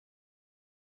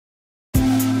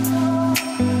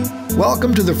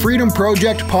Welcome to the Freedom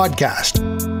Project podcast.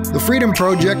 The Freedom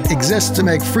Project exists to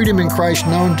make freedom in Christ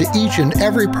known to each and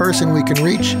every person we can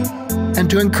reach, and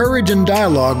to encourage and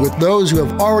dialogue with those who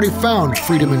have already found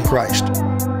freedom in Christ.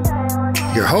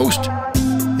 Your host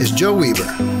is Joe Weber.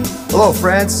 Hello,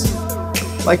 friends.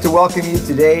 I'd like to welcome you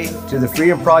today to the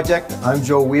Freedom Project. I'm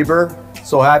Joe Weber.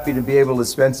 So happy to be able to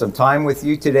spend some time with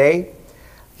you today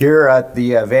here at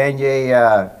the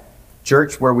Vanier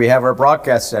Church where we have our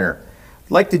broadcast center.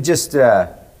 I'd like to just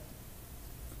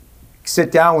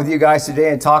sit down with you guys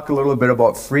today and talk a little bit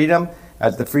about freedom.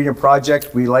 At the Freedom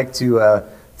Project, we like to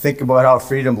think about how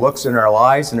freedom looks in our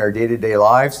lives, in our day-to-day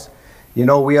lives. You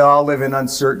know, we all live in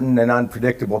uncertain and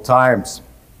unpredictable times,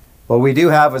 but we do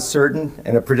have a certain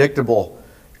and a predictable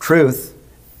truth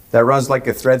that runs like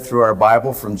a thread through our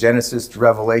Bible from Genesis to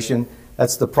Revelation.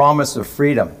 That's the promise of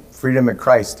freedom, freedom in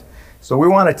Christ. So we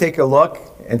want to take a look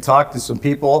and talk to some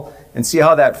people and see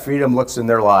how that freedom looks in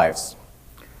their lives.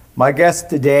 My guest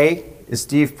today is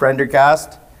Steve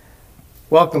Prendergast.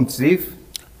 Welcome, Steve.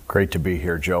 Great to be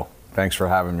here, Joe. Thanks for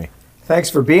having me. Thanks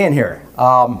for being here.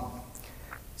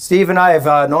 Steve and I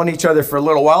have known each other for a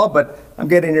little while, but I'm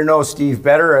getting to know Steve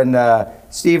better. And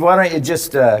Steve, why don't you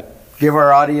just give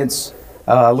our audience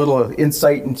a little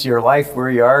insight into your life, where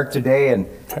you are today, and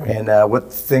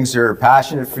what things are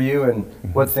passionate for you, and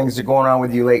what things are going on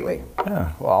with you lately.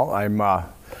 Yeah, well, I'm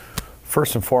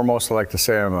first and foremost, I like to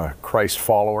say I'm a Christ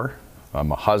follower.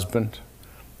 I'm a husband,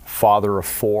 father of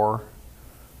 4.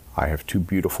 I have 2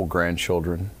 beautiful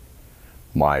grandchildren.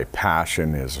 My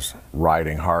passion is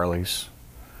riding Harleys.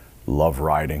 Love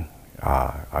riding.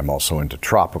 I'm also into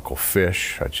tropical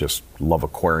fish. I just love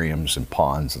aquariums and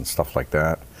ponds and stuff like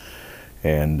that.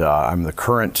 And I'm the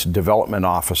current development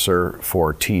officer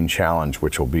for Teen Challenge,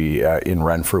 which will be in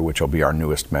Renfrew, which will be our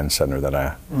newest men's center that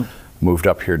I moved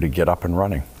up here to get up and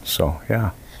running. So,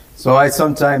 yeah. So I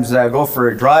sometimes go for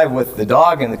a drive with the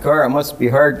dog in the car. It must be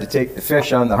hard to take the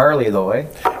fish on the Harley, though, eh?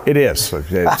 It is.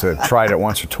 It's tried it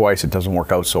once or twice. It doesn't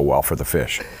work out so well for the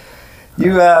fish.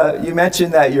 You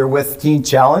mentioned that you're with Teen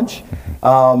Challenge.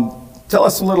 Tell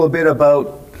us a little bit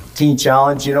about Teen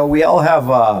Challenge. You know, we all have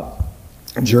a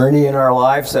journey in our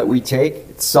lives that we take.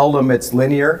 It's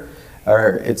linear,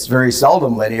 or it's very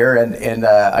seldom linear. And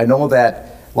I know that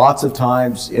lots of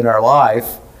times in our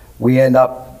life, we end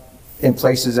up in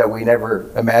places that we never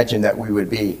imagined that we would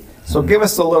be. So give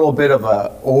us a little bit of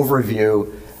an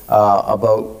overview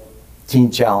about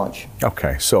Teen Challenge.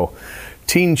 Okay, so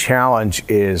Teen Challenge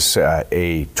is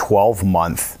a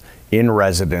 12-month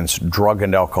in-residence drug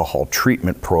and alcohol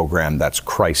treatment program that's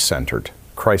Christ-centered,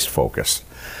 Christ-focused.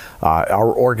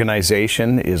 Our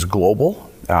organization is global.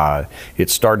 It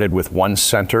started with one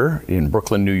center in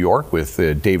Brooklyn, New York with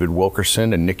David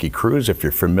Wilkerson and Nikki Cruz, if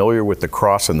you're familiar with the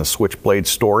cross and the switchblade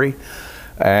story.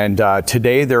 And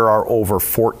today there are over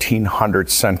 1,400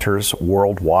 centers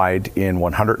worldwide in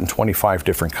 125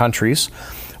 different countries.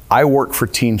 I work for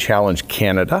Teen Challenge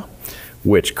Canada,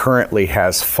 which currently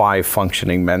has 5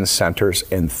 functioning men's centers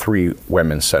and 3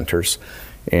 women's centers.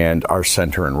 And our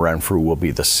center in Renfrew will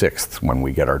be the 6th when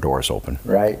we get our doors open.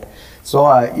 Right.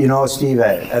 So, you know, Steve,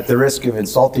 at the risk of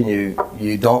insulting you,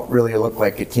 you don't really look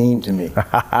like a teen to me.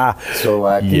 So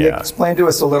can you explain to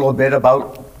us a little bit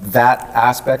about that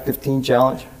aspect of Teen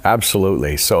Challenge?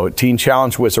 Absolutely. So Teen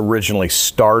Challenge was originally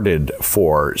started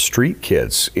for street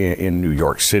kids in New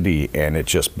York City, and it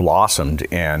just blossomed.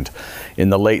 And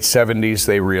in the late 70s,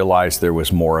 they realized there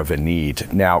was more of a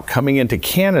need. Now, coming into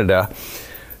Canada,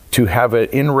 to have an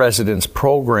in-residence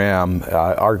program,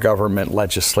 our government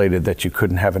legislated that you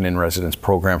couldn't have an in-residence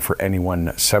program for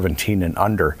anyone 17 and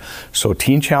under. So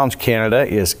Teen Challenge Canada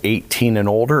is 18 and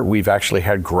older. We've actually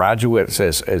had graduates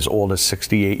as old as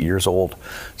 68 years old.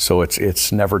 So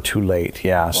it's never too late,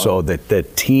 yeah. Wow. So the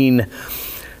teen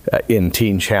in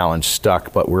Teen Challenge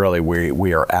stuck, but really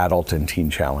we are adult in Teen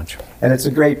Challenge. And it's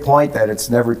a great point that it's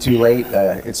never too late.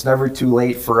 It's never too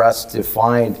late for us to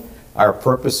find our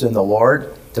purpose in the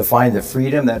Lord, to find the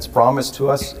freedom that's promised to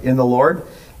us in the Lord.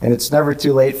 And it's never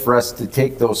too late for us to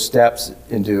take those steps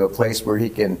into a place where He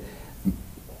can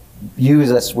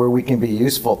use us, where we can be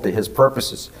useful to His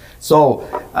purposes. So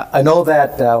I know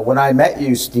that when I met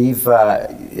you, Steve,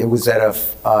 it was at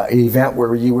an event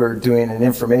where you were doing an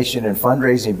information and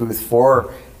fundraising booth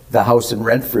for the house in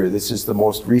Renfrew. This is the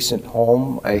most recent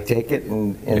home, I take it,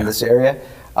 in this area.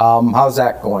 How's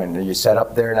that going? Are you set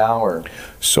up there now, or?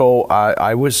 So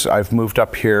I've moved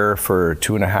up here for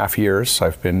 2.5 years.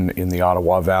 I've been in the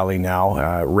Ottawa Valley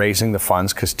now, raising the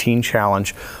funds, because Teen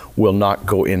Challenge will not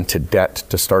go into debt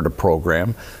to start a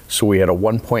program. So we had a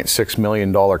 $1.6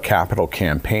 million capital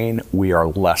campaign. We are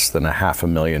less than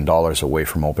 $500,000 away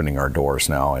from opening our doors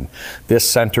now. And this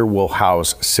center will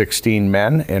house 16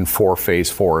 men and 4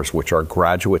 phase 4s, which are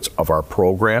graduates of our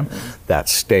program that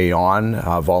stay on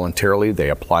voluntarily. They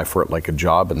apply for it like a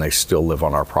job and they still live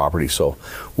on our property. So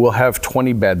we'll have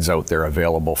 20 beds out there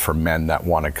available for men that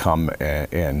want to come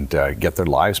and get their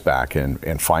lives back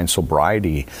and find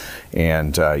sobriety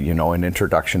and you know, an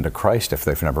introduction to Christ if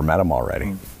they've never met him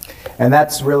already. And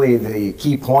that's really the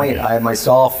key point. I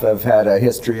myself have had a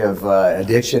history of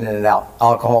addiction and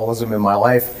alcoholism in my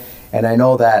life, and I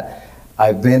know that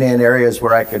I've been in areas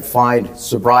where I could find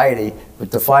sobriety,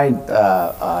 but to find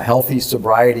healthy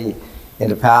sobriety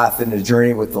in a path and a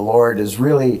journey with the Lord is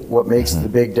really what makes the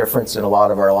big difference in a lot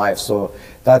of our lives. So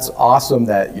that's awesome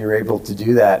that you're able to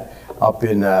do that up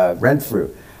in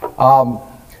Renfrew.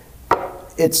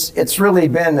 It's really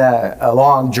been a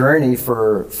long journey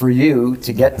for you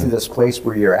to get to this place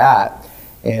where you're at.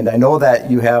 And I know that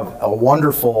you have a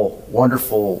wonderful,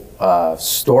 wonderful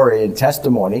story and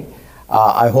testimony.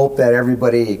 I hope that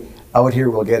everybody out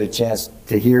here will get a chance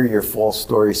to hear your full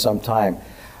story sometime.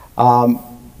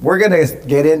 We're going to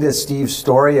get into Steve's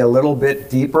story a little bit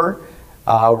deeper.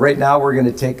 Right now we're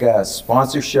going to take a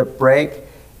sponsorship break,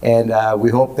 and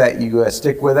we hope that you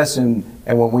stick with us, and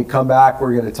when we come back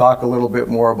we're going to talk a little bit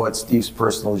more about Steve's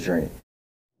personal journey.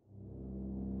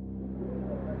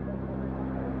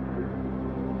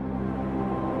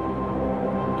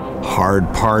 Hard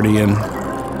partying,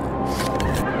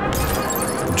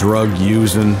 drug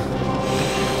using,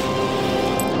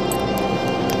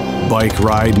 bike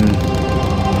riding,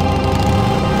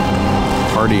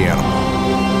 party animal.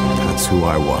 That's who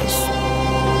I was.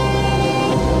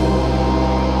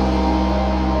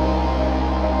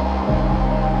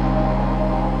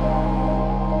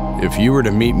 If you were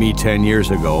to meet me 10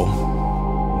 years ago,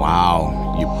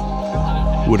 wow, you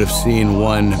would have seen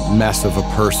one mess of a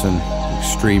person.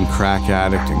 Extreme crack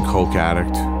addict and coke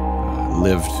addict,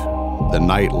 lived the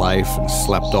nightlife and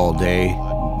slept all day.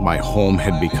 My home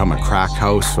had become a crack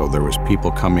house, so there was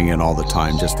people coming in all the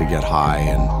time just to get high,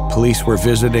 and police were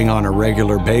visiting on a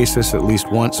regular basis, at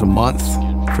least once a month,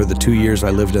 for the 2 years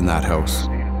I lived in that house.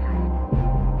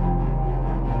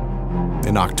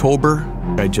 In October,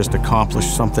 I just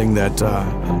accomplished something that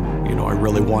you know, I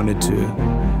really wanted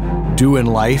to do in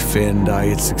life, and I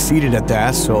had succeeded at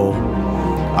that, so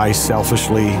I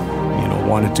selfishly, you know,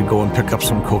 wanted to go and pick up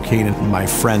some cocaine, and my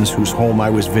friends whose home I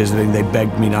was visiting, they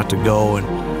begged me not to go, and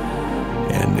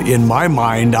in my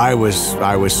mind, I was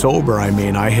sober. I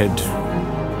mean, I had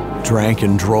drank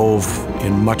and drove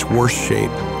in much worse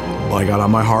shape. Well, I got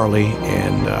on my Harley,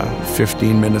 and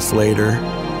 15 minutes later,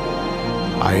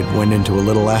 I went into a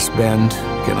little S-bend,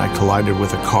 and I collided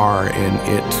with a car, and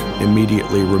it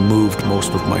immediately removed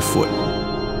most of my foot.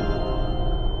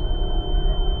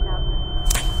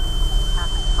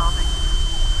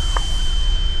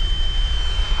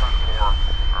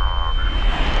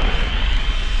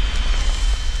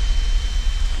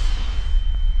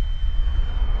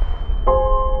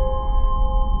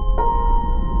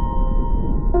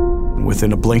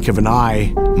 Within a blink of an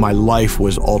eye, my life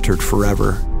was altered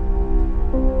forever.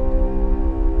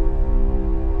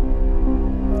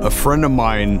 A friend of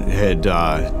mine had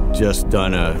just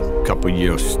done a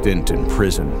couple-year stint in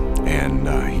prison, and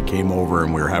he came over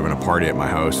and we were having a party at my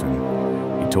house,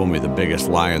 and he told me the biggest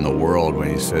lie in the world when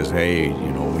he says, hey,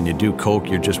 you know, when you do coke,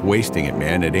 you're just wasting it,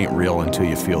 man. It ain't real until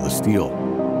you feel the steel.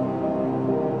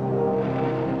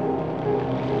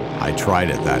 I tried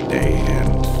it that day,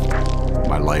 and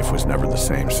my life was never the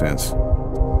same since.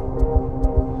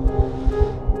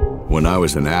 When I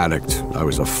was an addict, I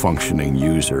was a functioning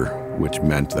user, which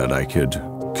meant that I could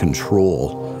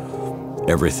control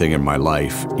everything in my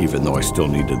life, even though I still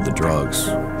needed the drugs.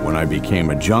 When I became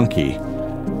a junkie,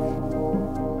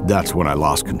 that's when I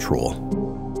lost control.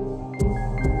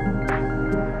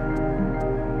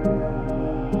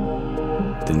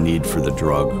 The need for the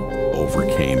drug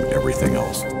overcame everything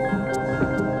else.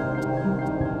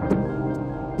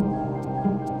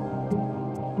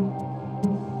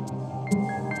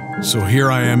 So here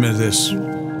I am at this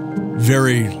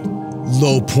very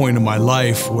low point in my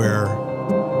life where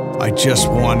I just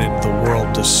wanted the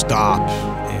world to stop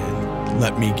and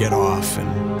let me get off. And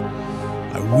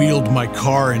I wheeled my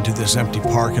car into this empty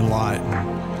parking lot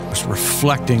and was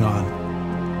reflecting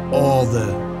on all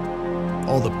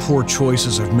the poor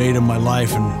choices I've made in my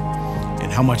life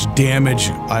and how much damage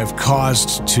I've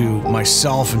caused to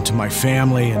myself and to my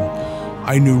family, and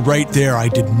I knew right there I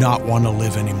did not want to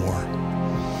live anymore.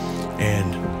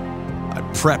 And I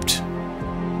prepped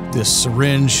this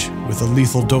syringe with a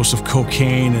lethal dose of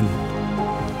cocaine and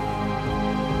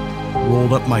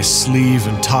rolled up my sleeve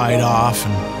and tied off.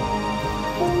 And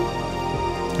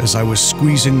as I was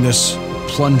squeezing this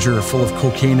plunger full of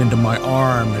cocaine into my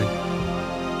arm,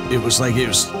 it's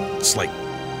like,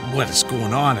 what is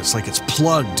going on? It's like it's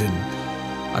plugged, and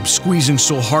I'm squeezing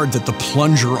so hard that the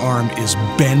plunger arm is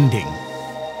bending.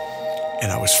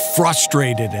 And I was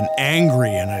frustrated and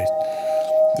angry, and I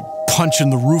punching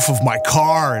the roof of my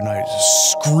car, and I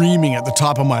was screaming at the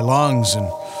top of my lungs. And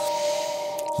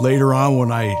later on,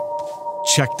 when I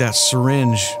checked that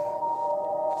syringe,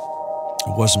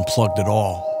 it wasn't plugged at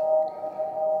all.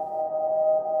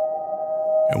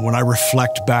 And when I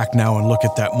reflect back now and look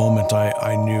at that moment,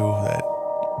 I knew that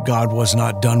God was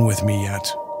not done with me yet,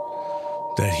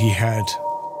 that He had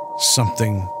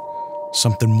something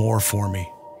more for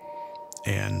me.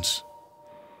 And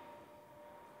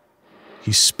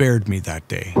He spared me that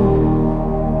day.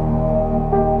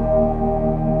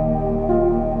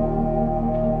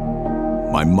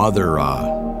 My mother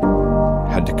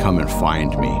had to come and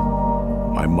find me.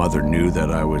 My mother knew that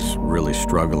I was really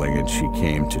struggling, and she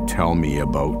came to tell me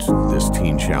about this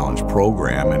Teen Challenge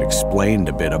program and explained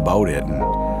a bit about it. And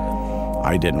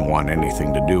I didn't want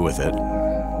anything to do with it,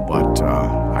 but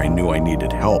I knew I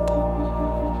needed help.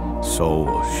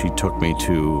 So she took me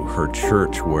to her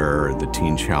church where the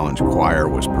Teen Challenge choir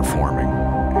was performing,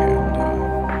 and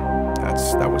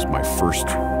that was my first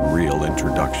real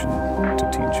introduction to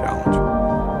Teen Challenge.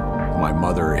 My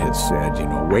mother had said,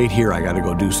 wait here, I got to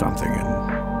go do something.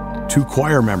 And 2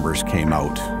 choir members came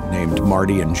out named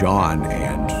Marty and John,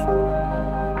 and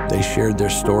they shared their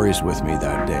stories with me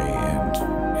that day. And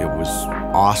it was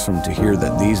awesome to hear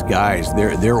that these guys,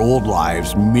 their old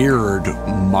lives mirrored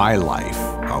my life,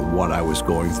 what I was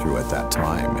going through at that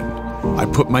time. And I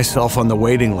put myself on the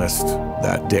waiting list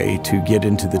that day to get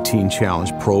into the Teen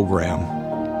Challenge program.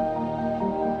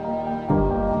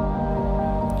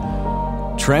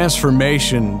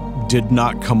 Transformation did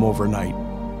not come overnight.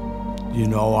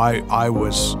 I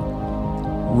was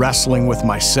wrestling with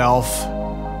myself,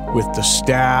 with the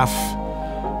staff.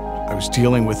 I was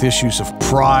dealing with issues of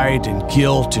pride and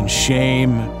guilt and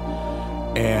shame.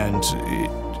 And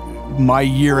my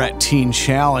year at Teen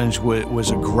Challenge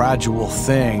was a gradual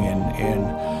thing,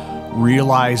 and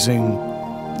realizing,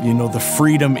 the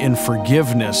freedom in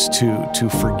forgiveness to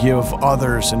forgive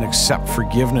others and accept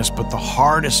forgiveness. But the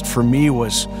hardest for me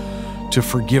was to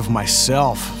forgive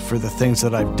myself for the things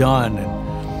that I've done. And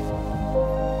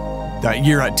that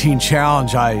year at Teen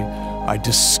Challenge, I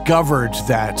discovered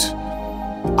that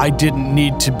I didn't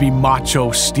need to be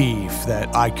macho Steve,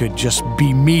 that I could just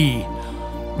be me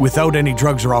without any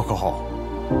drugs or alcohol.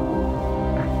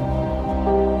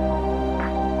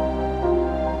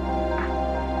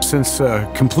 Since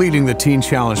completing the Teen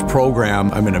Challenge program,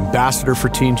 I'm an ambassador for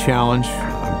Teen Challenge.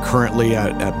 I'm currently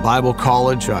at Bible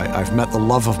college. I've met the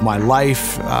love of my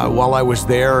life while I was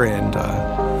there, and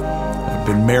I've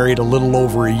been married a little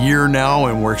over a year now,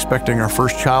 and we're expecting our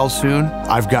first child soon.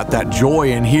 I've got that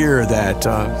joy in here that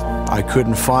I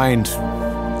couldn't find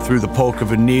through the poke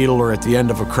of a needle or at the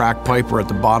end of a crack pipe or at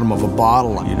the bottom of a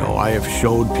bottle. I have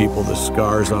showed people the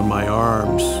scars on my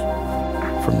arms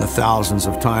from the thousands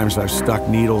of times I've stuck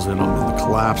needles in them and the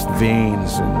collapsed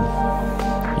veins. And,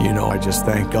 I just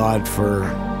thank God for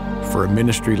a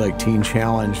ministry like Teen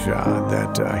Challenge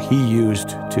that He used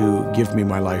to give me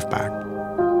my life back.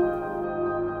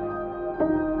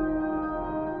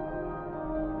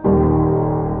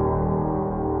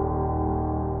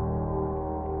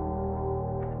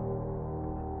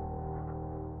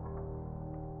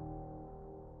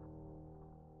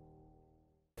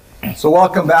 So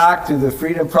welcome back to the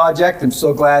Freedom Project. I'm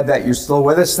so glad that you're still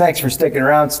with us. Thanks for sticking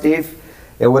around, Steve.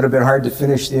 It would have been hard to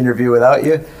finish the interview without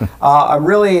you. I'm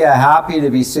really happy to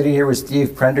be sitting here with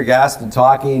Steve Prendergast and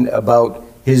talking about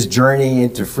his journey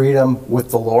into freedom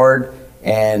with the Lord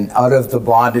and out of the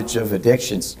bondage of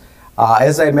addictions.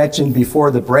 As I mentioned before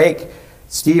the break,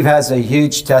 Steve has a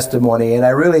huge testimony, and I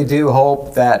really do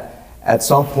hope that at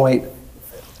some point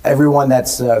everyone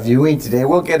that's viewing today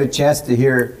will get a chance to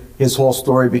hear his whole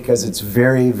story, because it's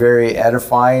very, very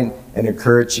edifying and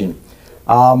encouraging.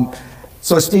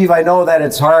 So Steve, I know that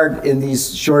it's hard in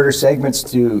these shorter segments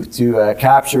to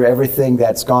capture everything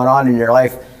that's gone on in your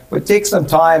life, but take some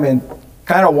time and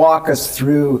kind of walk us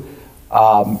through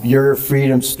your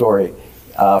freedom story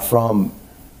from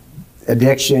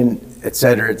addiction, et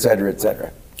cetera, et cetera, et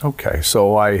cetera. Okay,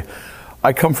 so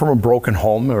I come from a broken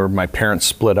home, or my parents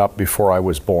split up before I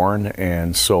was born,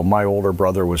 and so my older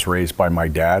brother was raised by my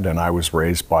dad, and I was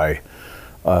raised by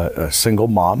a single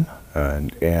mom,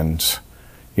 and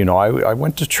you know, I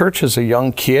went to church as a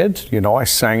young kid. You know, I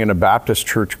sang in a Baptist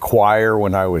church choir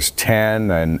when I was 10,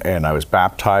 and I was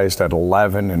baptized at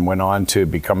 11 and went on to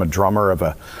become a drummer of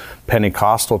a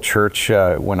Pentecostal church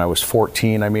when I was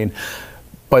 14. I mean,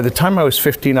 by the time I was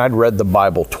 15, I'd read the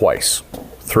Bible twice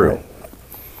through. Right.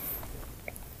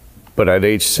 But at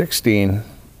age 16,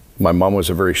 my mom was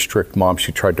a very strict mom.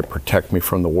 She tried to protect me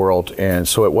from the world. And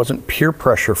so it wasn't peer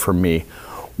pressure for me.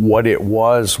 What it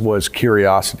was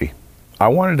curiosity. I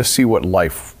wanted to see what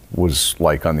life was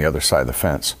like on the other side of the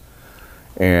fence.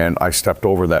 And I stepped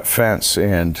over that fence,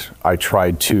 and I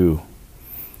tried to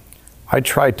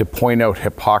point out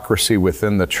hypocrisy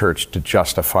within the church to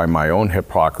justify my own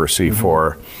hypocrisy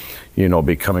for, you know,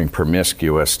 becoming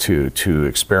promiscuous, to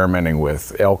experimenting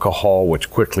with alcohol,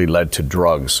 which quickly led to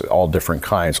drugs, all different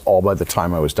kinds, all by the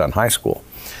time I was done high school.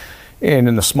 And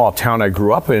in the small town I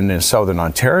grew up in Southern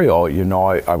Ontario, you know,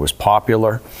 I was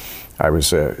popular. I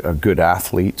was a good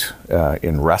athlete,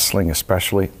 in wrestling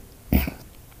especially.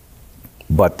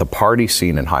 But the party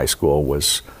scene in high school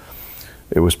was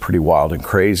pretty wild and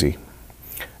crazy.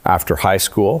 After high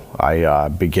school, I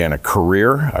began a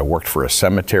career. I worked for a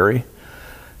cemetery,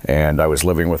 and I was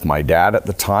living with my dad at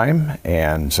the time.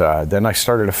 And then I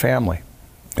started a family,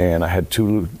 and I had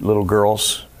 2 little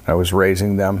girls. I was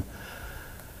raising them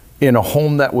in a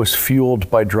home that was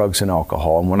fueled by drugs and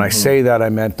alcohol. And when I say that, I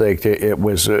meant like it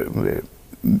was,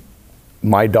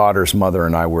 my daughter's mother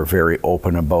and I were very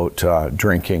open about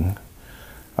drinking,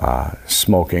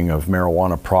 smoking of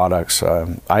marijuana products.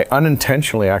 I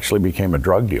unintentionally actually became a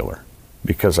drug dealer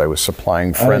because I was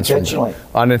supplying friends.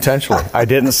 Unintentionally. I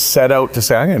didn't set out to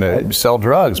say I'm going to sell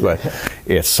drugs, but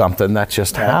it's something that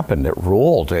just happened. It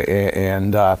rolled.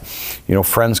 And you know,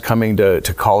 friends coming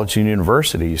to college and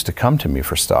university used to come to me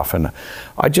for stuff. And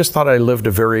I just thought I lived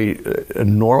a very,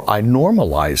 I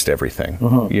normalized everything.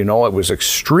 You know, it was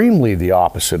extremely the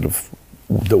opposite of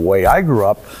the way I grew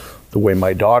up, the way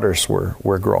my daughters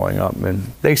were growing up.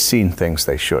 And they seen things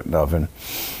they shouldn't have. And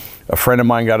a friend of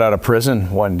mine got out of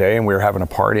prison one day, and we were having a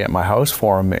party at my house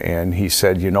for him, and he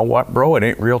said, "You know what, bro, it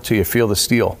ain't real till you feel the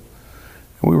steel."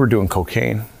 And we were doing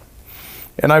cocaine.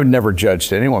 And I've never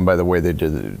judged anyone by the way they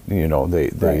did it. You know,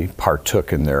 they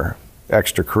partook in their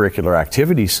extracurricular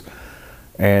activities.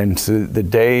 And the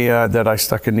day that I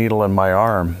stuck a needle in my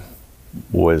arm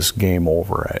was game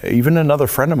over. Even another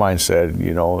friend of mine said,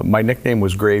 you know, my nickname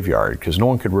was Graveyard because no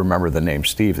one could remember the name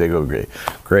Steve. They go,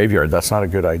 Graveyard, that's not a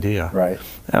good idea. Right.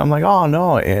 And I'm like, oh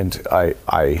no, and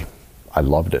I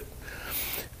loved it.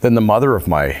 Then the mother of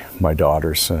my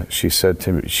daughters, she said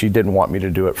to me, she didn't want me to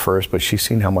do it first, but she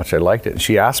seen how much I liked it. And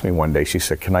she asked me one day, she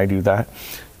said, "Can I do that?"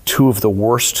 2 of the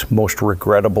worst, most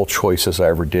regrettable choices I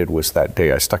ever did was that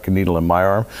day I stuck a needle in my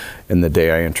arm and the day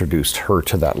I introduced her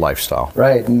to that lifestyle.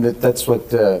 Right, and that's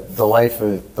what the life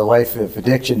of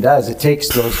addiction does. It takes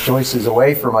those choices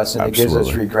away from us, and Absolutely. It gives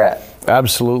us regret.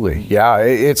 Absolutely, yeah.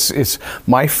 It's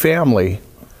my family.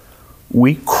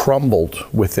 We crumbled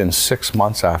within 6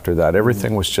 months after that.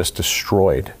 Everything was just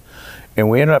destroyed, and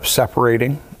we ended up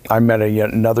separating. I met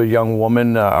another young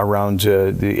woman around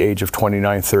the age of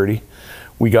 29, 30.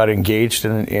 We got engaged,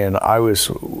 and I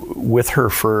was with her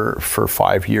for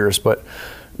 5 years. But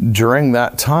during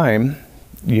that time,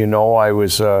 you know, I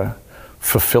was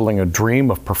fulfilling a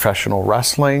dream of professional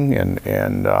wrestling,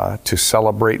 and to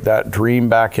celebrate that dream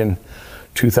back in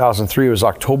 2003, it was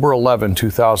October 11,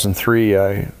 2003,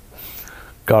 I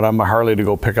got on my Harley to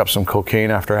go pick up some cocaine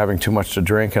after having too much to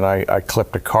drink, and I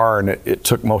clipped a car, and it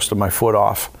took most of my foot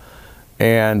off.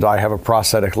 And I have a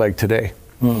prosthetic leg today.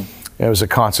 It was a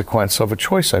consequence of a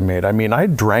choice I made. I mean, I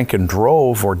drank and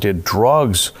drove or did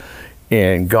drugs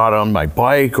and got on my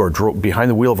bike or drove behind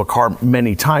the wheel of a car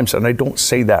many times, and I don't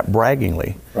say that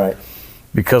braggingly. Right.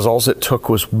 Because all it took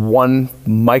was 1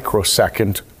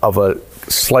 microsecond of a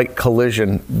slight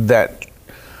collision that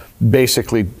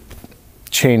basically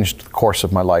changed the course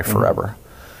of my life forever.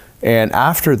 And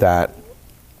after that,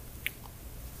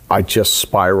 I just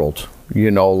spiraled.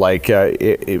 You know, like I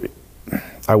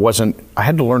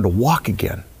had to learn to walk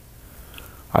again.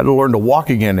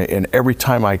 And every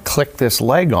time I click this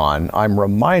leg on, I'm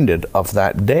reminded of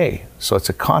that day. So it's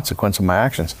a consequence of my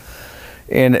actions.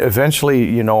 And eventually,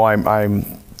 you know,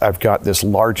 I've got this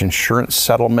large insurance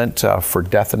settlement for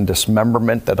death and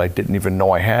dismemberment that I didn't even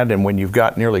know I had. And when you've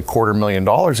got nearly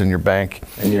 $250,000 in your bank,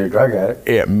 and you're a drug addict,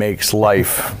 it makes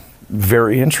life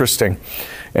very interesting.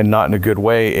 And not in a good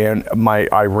way. And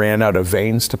I ran out of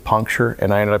veins to puncture,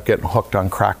 and I ended up getting hooked on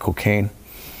crack cocaine.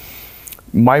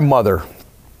 My mother,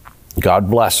 God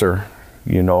bless her,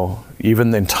 you know,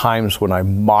 even in times when I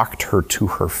mocked her to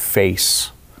her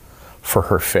face for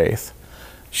her faith,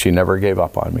 She never gave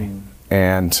up on me.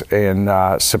 And in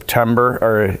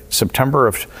September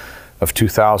of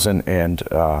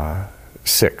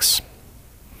 2006,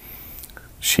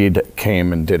 she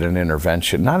came and did an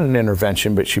intervention. Not an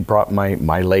intervention, but she brought my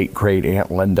late great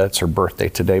Aunt Linda. It's her birthday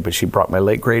today, but she brought my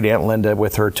late great Aunt Linda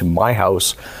with her to my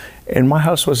house. And my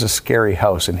house was a scary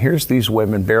house. And here's these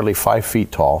women, barely 5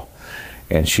 feet tall.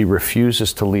 And she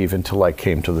refuses to leave until I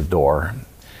came to the door.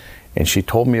 And she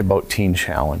told me about Teen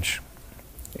Challenge.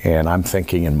 And I'm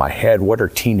thinking in my head, what are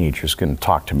teenagers going to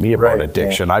talk to me about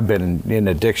addiction? Yeah. I've been in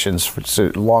addictions for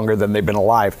longer than they've been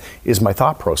alive, is my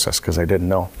thought process, because I didn't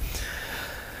know.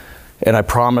 And I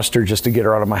promised her, just to get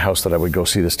her out of my house, that I would go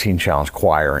see this Teen Challenge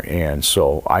choir. And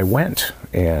so I went,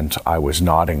 and I was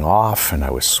nodding off, and I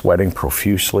was sweating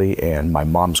profusely, and my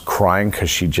mom's crying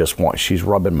because she's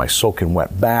rubbing my soaking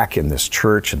wet back in this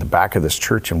church, in the back of this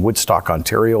church in Woodstock,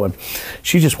 Ontario. And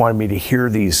she just wanted me to hear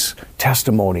these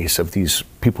testimonies of these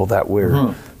people that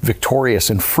were victorious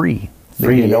and free.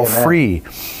 Free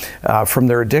from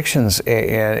their addictions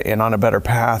and on a better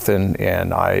path.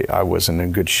 And I wasn't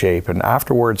in good shape. And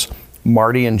afterwards,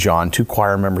 Marty and John, 2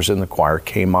 choir members in the choir,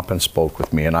 came up and spoke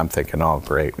with me, and I'm thinking, oh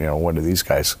great, what are these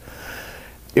guys?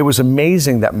 It was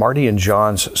amazing that Marty and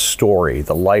John's story,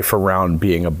 the life around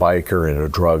being a biker and a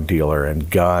drug dealer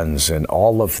and guns and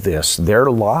all of this, their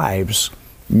lives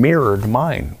mirrored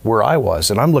mine, where I was.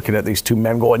 And I'm looking at these 2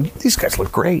 men going, these guys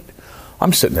look great.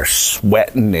 I'm sitting there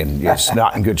sweating and just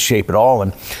not in good shape at all.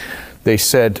 And they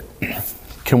said,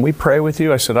 can we pray with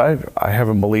you? I said, I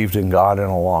haven't believed in God in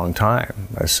a long time.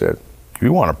 I said, if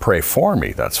you want to pray for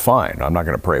me, that's fine. I'm not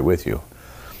going to pray with you.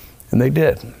 And they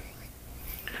did.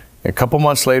 A couple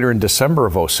months later, in December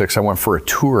of 2006, I went for a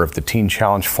tour of the Teen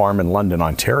Challenge farm in London,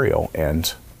 Ontario.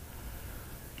 And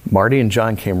Marty and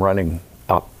John came running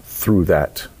up through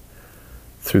that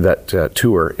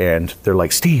tour, and they're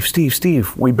like,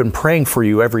 Steve, we've been praying for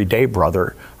you every day,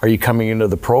 brother. Are you coming into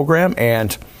the program?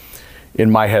 And in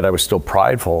my head, I was still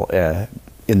prideful.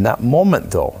 In that moment,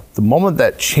 though, the moment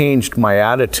that changed my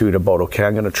attitude about, okay,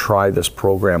 I'm going to try this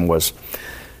program,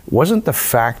 wasn't the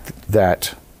fact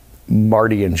that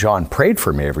Marty and John prayed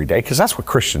for me every day, because that's what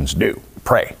Christians do,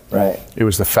 pray. Right. It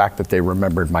was the fact that they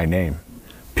remembered my name.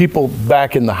 People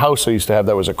back in the house I used to have,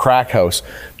 that was a crack house,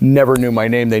 never knew my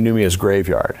name. They knew me as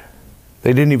Graveyard.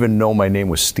 They didn't even know my name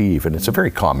was Steve, and it's a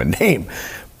very common name.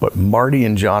 But Marty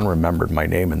and John remembered my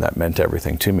name, and that meant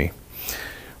everything to me.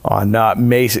 On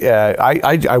May,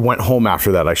 I went home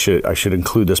after that. I should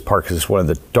include this part because it's one of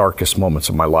the darkest moments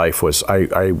of my life. Was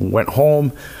I went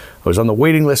home. I was on the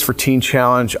waiting list for Teen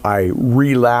Challenge. I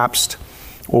relapsed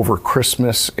over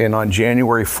Christmas, and on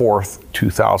January 4th,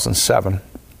 2007.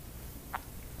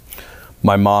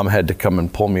 My mom had to come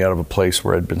and pull me out of a place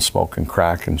where I'd been smoking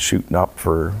crack and shooting up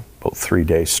for about 3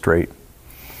 days straight.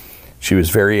 She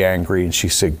was very angry, and she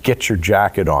said, get your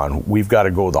jacket on. We've got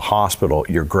to go to the hospital.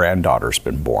 Your granddaughter's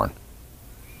been born.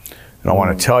 And I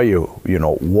want to tell you,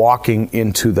 walking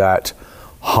into that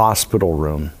hospital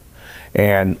room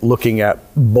and looking at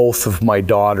both of my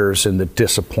daughters and the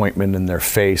disappointment in their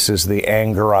faces, the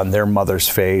anger on their mother's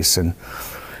face, and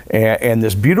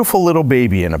this beautiful little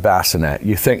baby in a bassinet,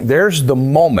 you think, there's the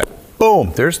moment,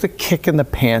 boom, there's the kick in the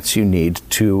pants you need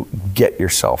to get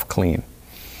yourself clean.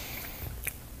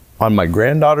 On my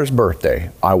granddaughter's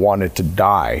birthday, I wanted to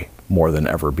die more than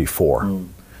ever before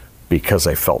because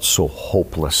I felt so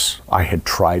hopeless. I had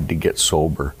tried to get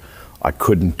sober. I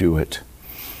couldn't do it,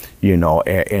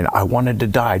 and I wanted to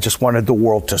die. I just wanted the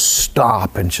world to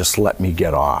stop and just let me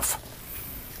get off.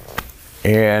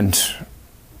 And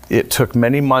it took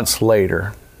many months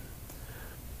later,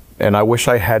 and I wish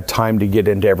I had time to get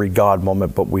into every God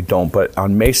moment, but we don't. But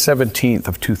on May 17th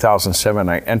of 2007,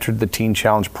 I entered the Teen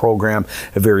Challenge program,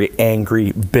 a very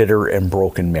angry, bitter, and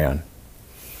broken man.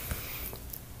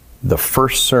 The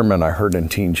first sermon I heard in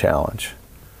Teen Challenge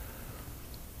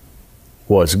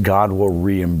was, God will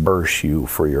reimburse you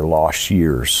for your lost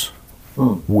years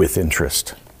with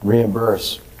interest.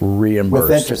 Reimburse.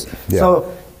 With interest. Yeah.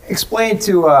 So explain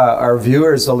to our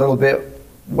viewers a little bit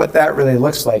what that really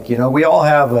looks like. We all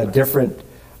have a different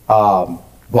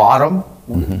bottom,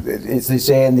 as they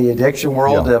say in the addiction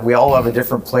world. Yeah. We all have a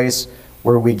different place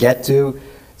where we get to.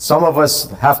 Some of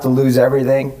us have to lose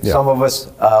everything. Yeah. Some of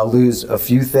us lose a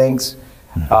few things.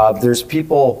 There's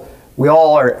people, we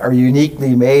all are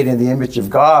uniquely made in the image of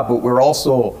God, but we're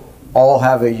also all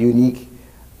have a unique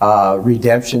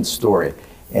redemption story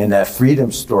and a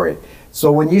freedom story.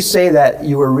 So when you say that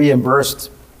you were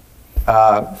reimbursed,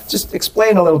 just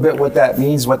explain a little bit what that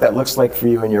means, what that looks like for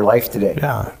you in your life today.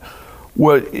 Yeah.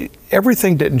 Well,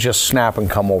 everything didn't just snap and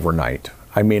come overnight.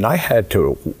 I mean, I had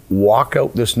to walk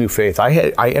out this new faith.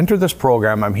 I entered this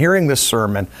program, I'm hearing this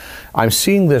sermon, I'm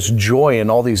seeing this joy in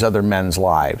all these other men's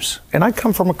lives. And I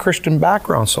come from a Christian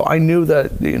background, so I knew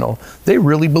that, they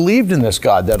really believed in this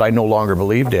God that I no longer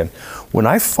believed in. When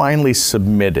I finally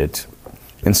submitted,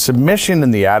 and submission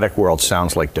in the addict world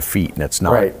sounds like defeat, and it's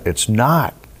not. Right. It's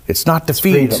not. It's not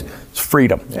defeat. It's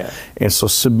freedom. Yeah. And so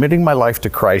submitting my life to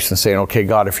Christ and saying, okay,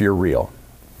 God, if you're real,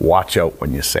 watch out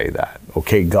when you say that.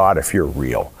 Okay, God, if you're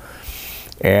real.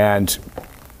 And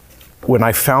when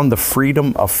I found the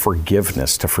freedom of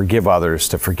forgiveness, to forgive others,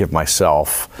 to forgive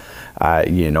myself,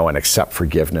 and accept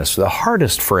forgiveness, the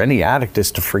hardest for any addict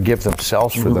is to forgive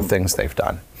themselves for the things they've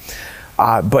done.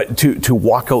 But to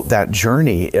walk out that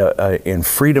journey in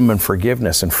freedom and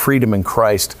forgiveness and freedom in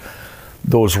Christ,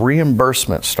 those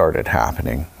reimbursements started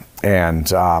happening.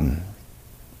 And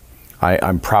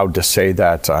I'm proud to say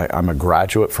that I'm a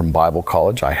graduate from Bible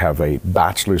College. I have a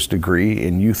bachelor's degree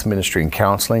in youth ministry and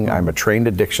counseling. I'm a trained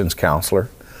addictions counselor.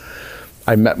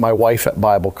 I met my wife at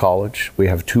Bible College. We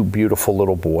have 2 beautiful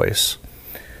little boys.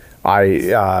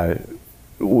 Some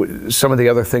of the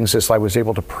other things is I was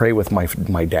able to pray with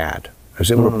my dad. I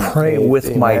was able to pray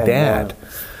with my dad. Yeah.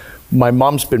 My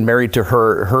mom's been married to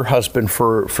her husband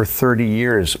for 30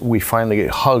 years. We finally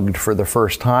hugged for the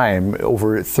first time.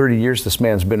 Over 30 years this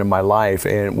man's been in my life,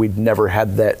 and we'd never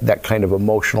had that kind of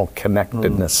emotional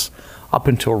connectedness up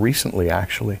until recently,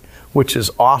 actually, which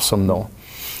is awesome though.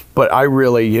 But I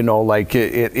really,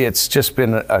 it's just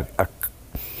been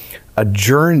a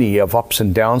journey of ups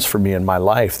and downs for me in my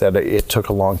life that it took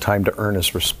a long time to earn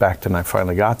his respect, and I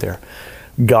finally got there.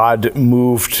 God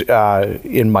moved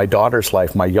in my daughter's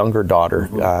life, my younger daughter,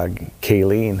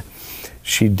 Kayleen.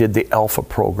 She did the Alpha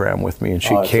program with me, and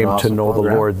she came to know the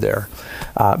Lord there.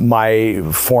 My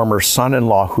former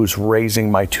son-in-law, who's raising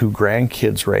my 2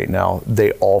 grandkids right now,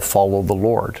 they all follow the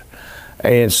Lord.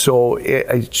 And so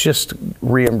it's just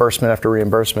reimbursement after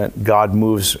reimbursement. God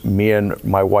moves me and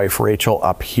my wife Rachel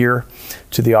up here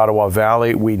to the Ottawa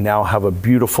Valley. We now have a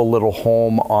beautiful little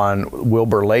home on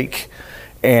Wilbur Lake.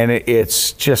 And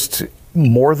it's just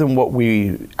more than what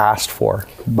we asked for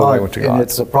when we went to God. And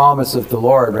it's a promise of the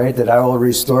Lord, right? That I will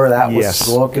restore that which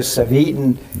the locusts have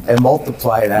eaten and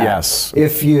multiply that. Yes.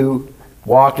 If you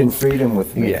walk in freedom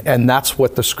with me. Yeah, and that's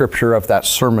what the scripture of that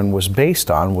sermon was based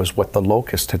on, was what the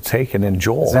locust had taken in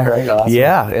Joel. Is that right? Awesome.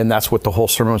 Yeah, and that's what the whole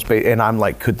sermon was based. And I'm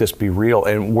like, could this be real?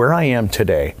 And where I am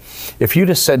today, if you'd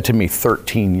have said to me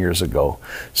 13 years ago,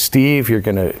 Steve, you're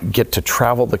going to get to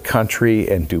travel the country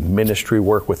and do ministry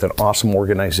work with an awesome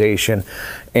organization,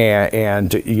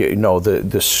 and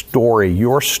the story,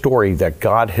 your story that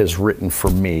God has written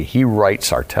for me, He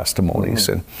writes our testimonies,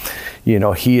 and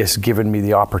He has given me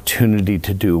the opportunity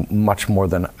to do much more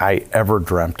than I ever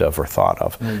dreamt of or thought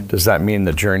of. Does that mean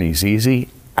the journey's easy?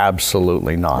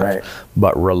 Absolutely not. Right.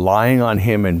 But relying on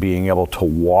Him and being able to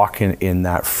walk in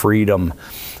that freedom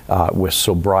with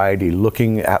sobriety,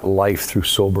 looking at life through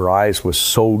sober eyes was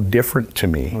so different to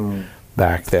me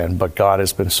back then. But God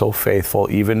has been so faithful.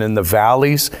 Even in the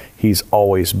valleys, He's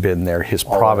always been there. His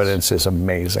providence is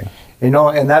amazing.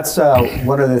 And that's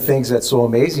one of the things that's so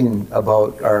amazing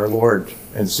about our Lord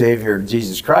and Savior,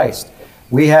 Jesus Christ.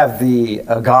 We have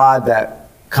a God that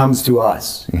comes to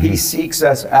us. He seeks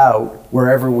us out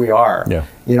wherever we are. Yeah.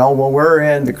 When we're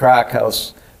in the crack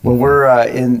house, when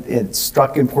we're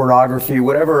stuck in pornography,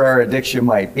 whatever our addiction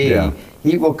might be,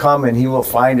 He will come and He will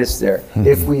find us there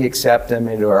if we accept Him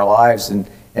into our lives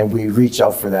and we reach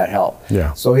out for that help.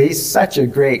 Yeah. So He's such a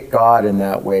great God in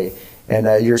that way.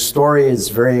 And your story is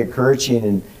very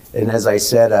encouraging, and as I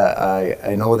said,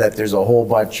 I know that there's a whole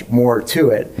bunch more to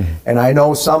it, and I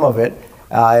know some of it,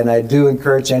 and I do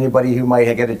encourage anybody who might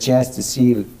get a chance to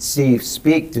see Steve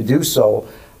speak to do so,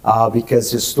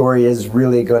 because his story is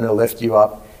really going to lift you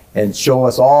up and show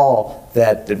us all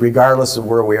that regardless of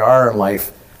where we are in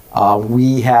life,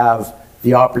 we have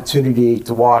the opportunity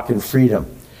to walk in freedom.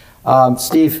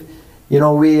 Steve,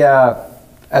 we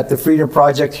at the Freedom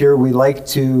Project here, we like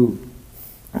to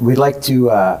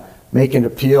make an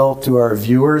appeal to our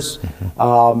viewers.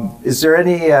 Is there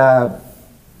any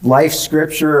life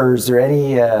scripture, or is there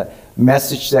any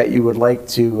message that you would like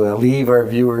to leave our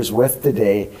viewers with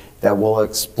today that will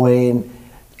explain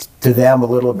to them a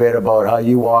little bit about how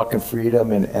you walk in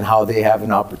freedom and how they have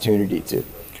an opportunity to?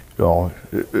 Well,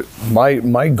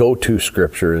 my go-to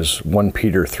scripture is 1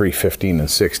 Peter 3:15 and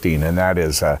 16, and that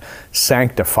is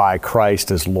sanctify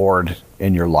Christ as Lord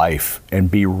in your life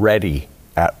and be ready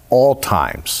at all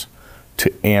times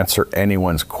to answer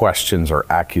anyone's questions or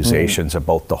accusations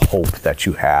about the hope that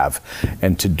you have,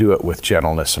 and to do it with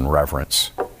gentleness and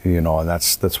reverence. And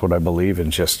that's what I believe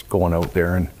in, just going out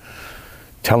there and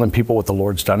telling people what the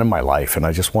Lord's done in my life. And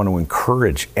I just want to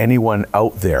encourage anyone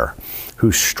out there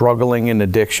who's struggling in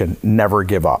addiction, never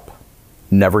give up.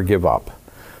 Never give up.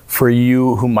 For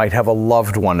you who might have a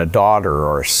loved one, a daughter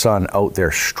or a son out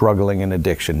there struggling in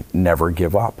addiction, never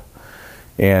give up.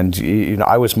 And you know,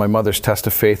 I was my mother's test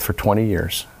of faith for 20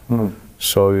 years.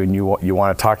 So when you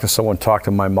want to talk to someone, talk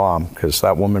to my mom, because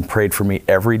that woman prayed for me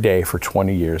every day for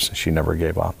 20 years and she never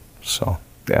gave up. So,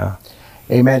 yeah.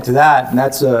 Amen to that. And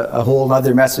that's a whole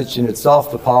other message in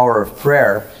itself, the power of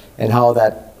prayer and how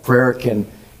that prayer can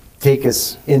take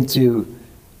us into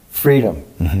freedom.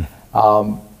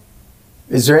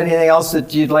 Is there anything else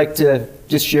that you'd like to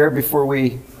just share before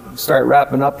we start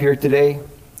wrapping up here today?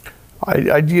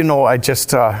 I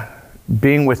just,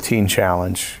 being with Teen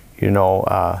Challenge,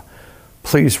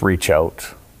 please reach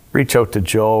out. Reach out to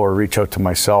Joe or reach out to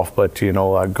myself, but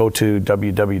go to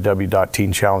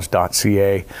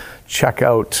www.teenchallenge.ca. Check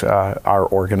out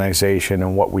our organization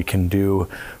and what we can do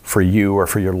for you or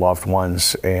for your loved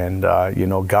ones. And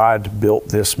God built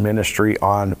this ministry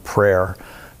on prayer.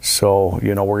 So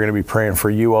we're going to be praying for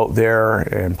you out there,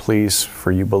 and please,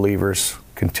 for you believers,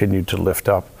 continue to lift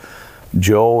up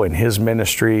Joe and his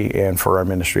ministry and for our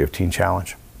ministry of Teen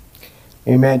Challenge.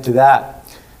 Amen to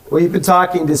that. Well, you've been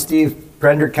talking to Steve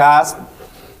Prendergast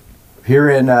here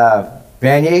in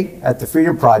Vanier at the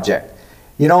Freedom Project.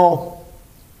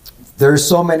 There's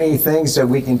so many things that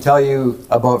we can tell you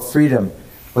about freedom,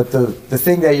 but the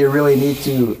thing that you really need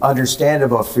to understand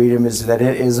about freedom is that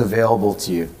it is available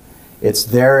to you. It's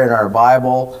there in our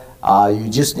Bible. You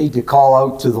just need to call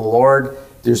out to the Lord.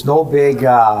 There's no big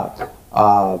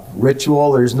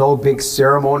ritual. There's no big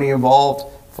ceremony involved.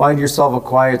 Find yourself a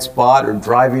quiet spot, or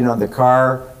driving on the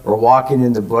car, or walking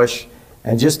in the bush,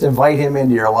 and just invite him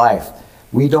into your life.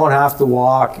 We don't have to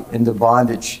walk in the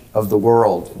bondage of the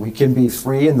world. We can be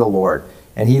free in the Lord.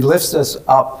 And he lifts us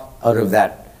up out of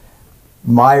that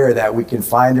mire that we can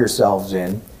find ourselves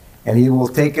in, and he will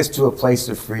take us to a place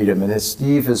of freedom. And as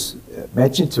Steve has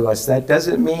mentioned to us, that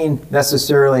doesn't mean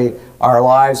necessarily our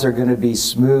lives are going to be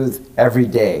smooth every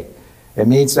day. It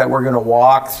means that we're going to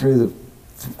walk through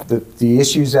the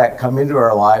issues that come into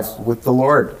our life with the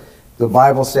Lord. The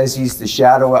Bible says he's the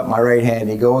shadow at my right hand.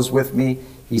 He goes with me.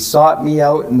 He sought me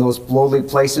out in those lowly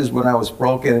places when I was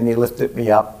broken, and he lifted me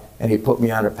up, and he put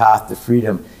me on a path to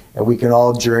freedom. And we can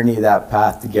all journey that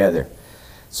path together.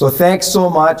 So thanks so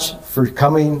much for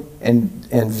coming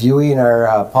and viewing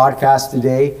our podcast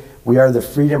today. We are the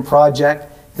Freedom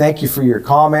Project. Thank you for your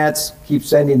comments. Keep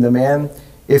sending them in.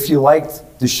 If you liked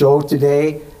the show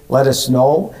today, let us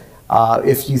know.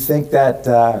 If you think that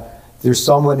there's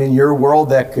someone in your world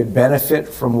that could benefit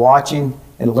from watching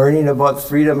and learning about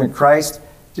freedom in Christ,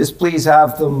 just please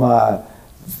have them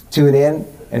tune in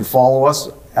and follow us.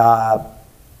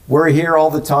 We're here all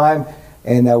the time,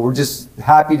 and we're just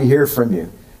happy to hear from you.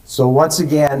 So once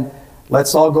again,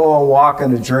 let's all go and walk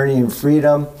on a journey in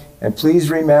freedom. And please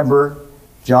remember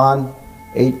John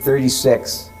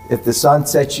 8:36. If the Son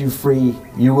sets you free,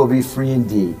 you will be free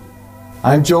indeed.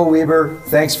 I'm Joe Weber.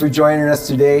 Thanks for joining us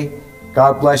today.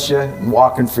 God bless you, and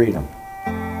walk in freedom.